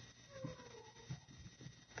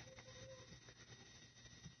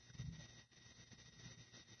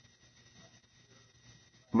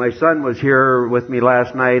 My son was here with me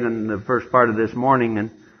last night and the first part of this morning,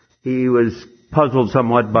 and he was puzzled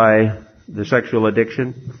somewhat by the sexual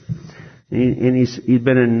addiction. And he'd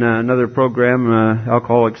been in another program,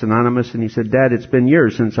 Alcoholics Anonymous, and he said, Dad, it's been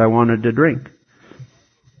years since I wanted to drink.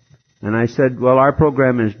 And I said, well, our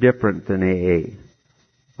program is different than AA.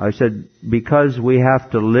 I said, because we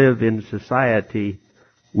have to live in society,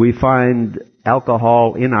 we find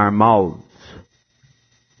alcohol in our mouths,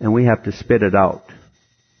 and we have to spit it out.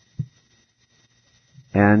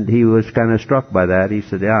 And he was kind of struck by that. He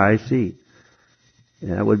said, yeah, I see.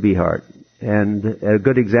 Yeah, that would be hard. And a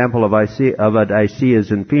good example of it I see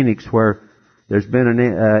is in Phoenix, where there's been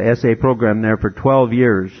an SA program there for 12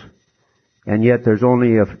 years, and yet there's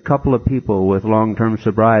only a couple of people with long-term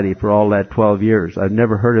sobriety for all that 12 years. I've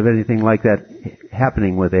never heard of anything like that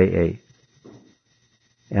happening with AA.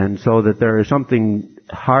 And so that there is something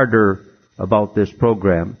harder about this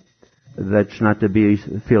program. That's not to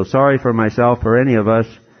feel sorry for myself or any of us.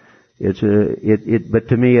 But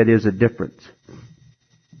to me it is a difference.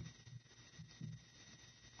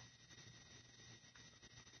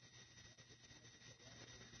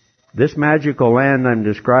 This magical land I'm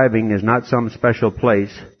describing is not some special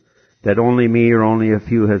place that only me or only a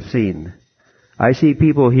few have seen. I see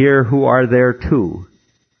people here who are there too.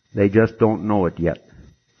 They just don't know it yet.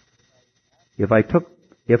 If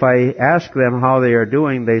I ask them how they are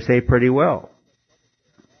doing, they say pretty well.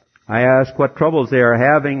 I ask what troubles they are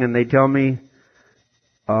having, and they tell me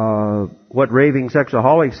what raving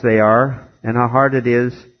sexaholics they are and how hard it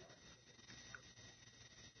is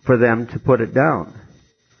for them to put it down.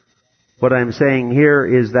 What I'm saying here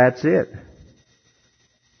is that's it.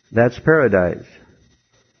 That's paradise.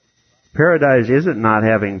 Paradise isn't not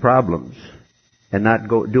having problems and not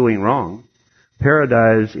doing wrong.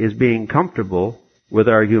 Paradise is being comfortable with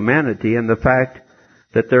our humanity and the fact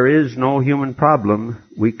that there is no human problem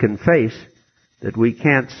we can face that we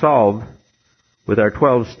can't solve with our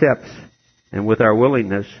 12 steps and with our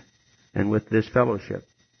willingness and with this fellowship.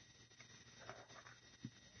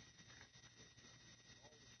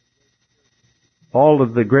 All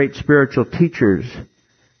of the great spiritual teachers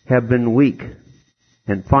have been weak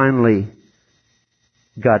and finally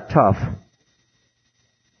got tough,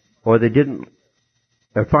 or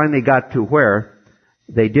finally got to where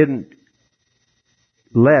they didn't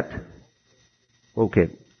all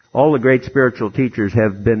the great spiritual teachers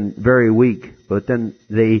have been very weak, but then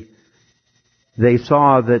they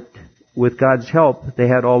saw that with God's help, they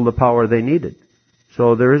had all the power they needed.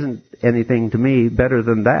 So there isn't anything to me better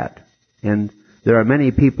than that. And there are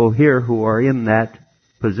many people here who are in that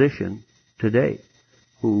position today,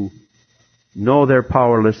 who know they're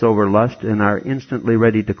powerless over lust and are instantly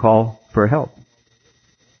ready to call for help.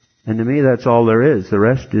 And to me, that's all there is. The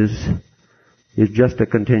rest is just a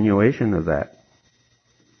continuation of that.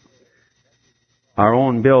 Our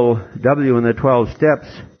own Bill W. in the 12 Steps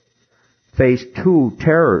faced two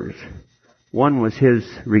terrors. One was his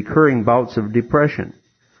recurring bouts of depression.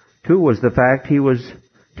 Two was the fact he was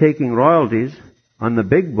taking royalties on the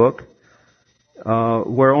big book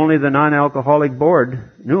where only the non-alcoholic board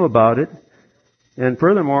knew about it. And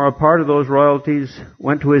furthermore, a part of those royalties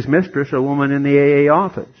went to his mistress, a woman in the AA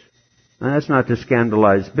office. And that's not to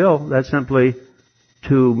scandalize Bill. That's simply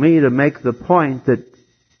to me to make the point that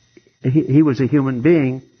he was a human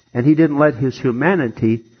being, and he didn't let his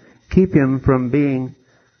humanity keep him from being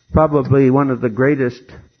probably one of the greatest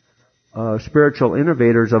spiritual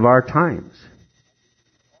innovators of our times.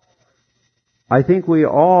 I think we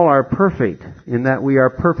all are perfect in that we are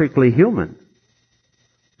perfectly human.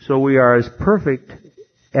 So we are as perfect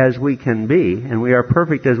as we can be, and we are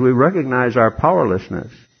perfect as we recognize our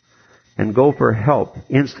powerlessness and go for help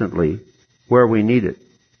instantly where we need it.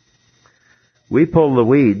 We pull the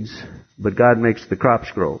weeds, but God makes the crops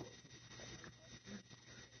grow.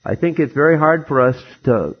 I think it's very hard for us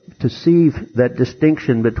to see that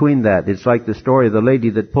distinction between that. It's like the story of the lady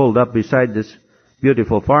that pulled up beside this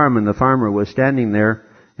beautiful farm, and the farmer was standing there,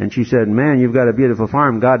 and she said, "Man, you've got a beautiful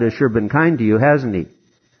farm. God has sure been kind to you, hasn't he?"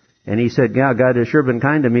 And he said, "Yeah, God has sure been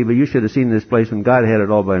kind to me, but you should have seen this place when God had it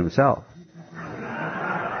all by himself."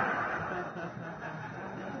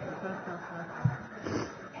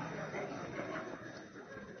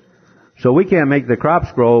 So we can't make the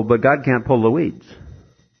crops grow, but God can't pull the weeds.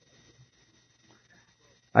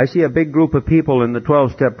 I see a big group of people in the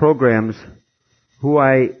 12-step programs who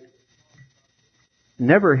I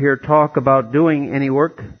never hear talk about doing any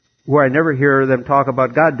work, where I never hear them talk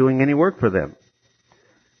about God doing any work for them.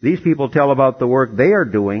 These people tell about the work they are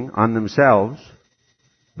doing on themselves,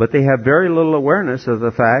 but they have very little awareness of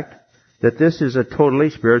the fact that this is a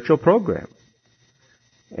totally spiritual program.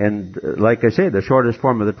 And like I say, the shortest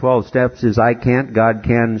form of the 12 steps is I can't, God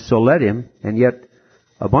can, so let him. And yet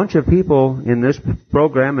a bunch of people in this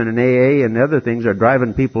program and in AA and other things are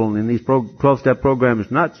driving people in these 12-step programs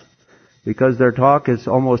nuts because their talk is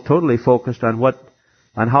almost totally focused on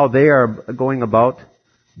how they are going about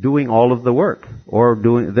doing all of the work, or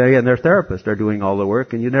they and their therapist are doing all the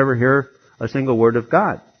work, and you never hear a single word of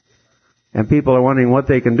God. And people are wondering what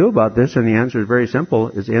they can do about this, and the answer is very simple.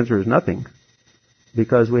 The answer is nothing.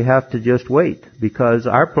 Because we have to just wait. Because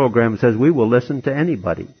our program says we will listen to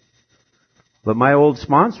anybody. But my old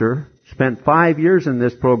sponsor spent 5 years in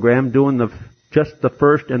this program doing just the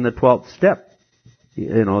first and the 12th step.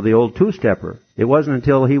 You know, the old two-stepper. It wasn't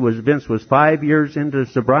until Vince was 5 years into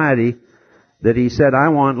sobriety that he said, "I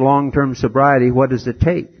want long-term sobriety. What does it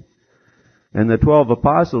take?" And the 12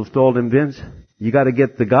 apostles told him, "Vince, you got to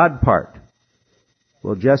get the God part."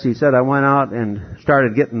 Well, Jesse said, "I went out and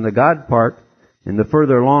started getting the God part, and the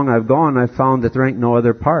further along I've gone, I've found that there ain't no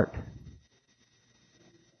other part."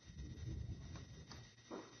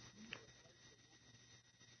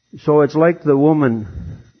 So it's like the woman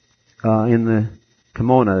in the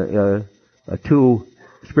kimono. Two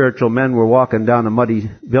spiritual men were walking down a muddy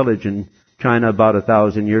village in China about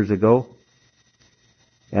 1,000 years ago.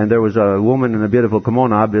 And there was a woman in a beautiful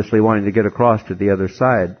kimono obviously wanting to get across to the other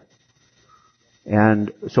side.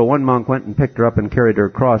 And so one monk went and picked her up and carried her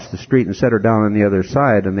across the street and set her down on the other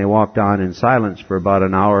side, and they walked on in silence for about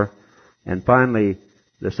an hour. And finally,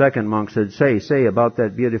 the second monk said, say about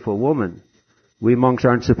that beautiful woman. We monks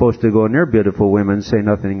aren't supposed to go near beautiful women, say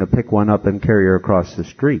nothing, to pick one up and carry her across the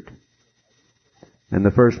street. And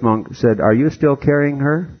the first monk said, are you still carrying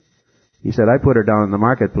her? He said, I put her down in the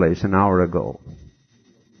marketplace an hour ago.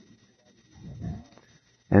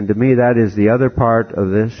 And to me, that is the other part of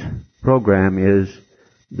this program, is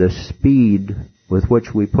the speed with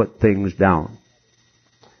which we put things down.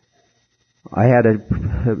 I had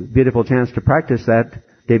a beautiful chance to practice that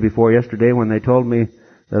day before yesterday when they told me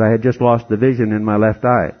that I had just lost the vision in my left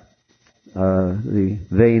eye. The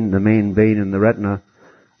main vein in the retina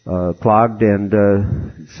clogged,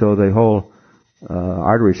 and so the whole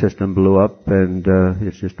artery system blew up, and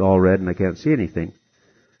it's just all red and I can't see anything.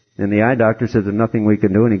 And the eye doctor said there's nothing we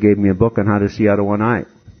can do, and he gave me a book on how to see out of one eye.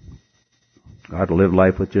 How to live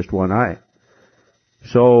life with just one eye.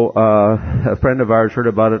 So a friend of ours heard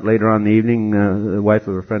about it later on in the evening, the wife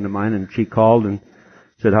of a friend of mine, and she called and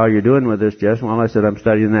said, how are you doing with this, Jess? Well, I said, I'm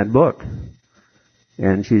studying that book.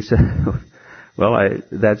 And she said, well,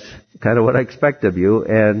 that's kind of what I expect of you.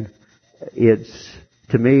 And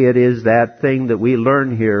to me, it is that thing that we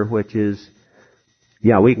learn here, which is,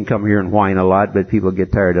 yeah, we can come here and whine a lot, but people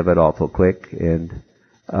get tired of it awful quick. And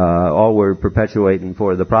all we're perpetuating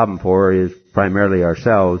for the problem for is primarily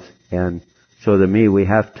ourselves. And so to me, we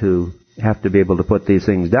have to be able to put these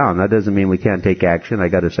things down. That doesn't mean we can't take action. I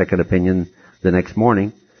got a second opinion the next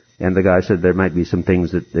morning, and the guy said there might be some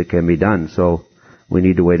things that can be done. So we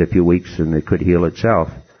need to wait a few weeks, and it could heal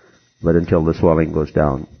itself, but until the swelling goes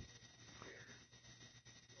down.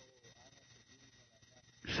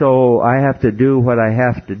 So I have to do what I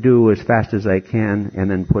have to do as fast as I can,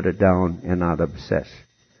 and then put it down and not obsess.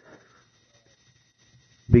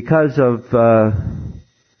 Because of the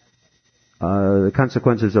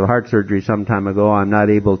consequences of heart surgery some time ago, I'm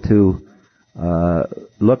not able to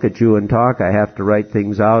look at you and talk. I have to write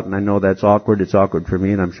things out, and I know that's awkward. It's awkward for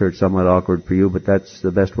me, and I'm sure it's somewhat awkward for you, but that's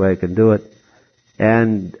the best way I can do it.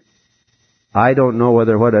 And I don't know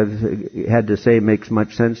whether what I've had to say makes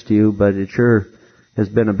much sense to you, but it sure has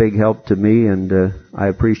been a big help to me, and I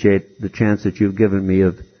appreciate the chance that you've given me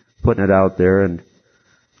of putting it out there. And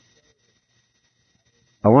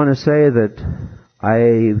I want to say that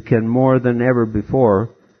I can more than ever before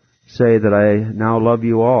say that I now love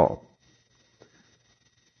you all,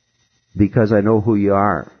 because I know who you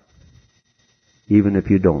are, even if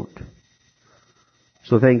you don't.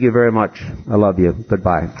 So thank you very much. I love you.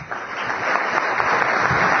 Goodbye.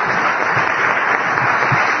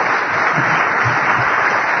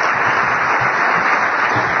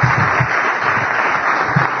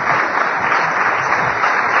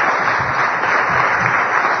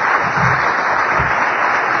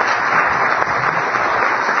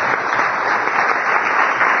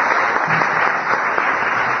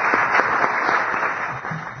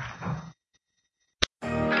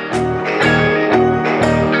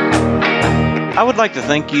 I would like to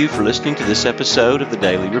thank you for listening to this episode of the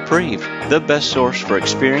Daily Reprieve, the best source for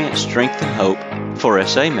experience, strength, and hope for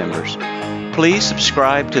SA members. Please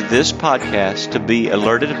subscribe to this podcast to be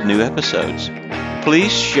alerted of new episodes.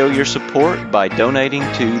 Please show your support by donating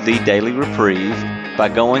to the Daily Reprieve by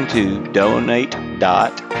going to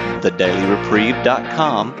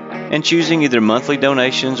donate.thedailyreprieve.com and choosing either monthly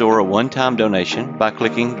donations or a one-time donation by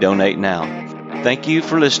clicking Donate Now. Thank you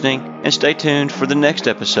for listening, and stay tuned for the next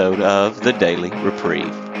episode of The Daily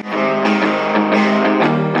Reprieve.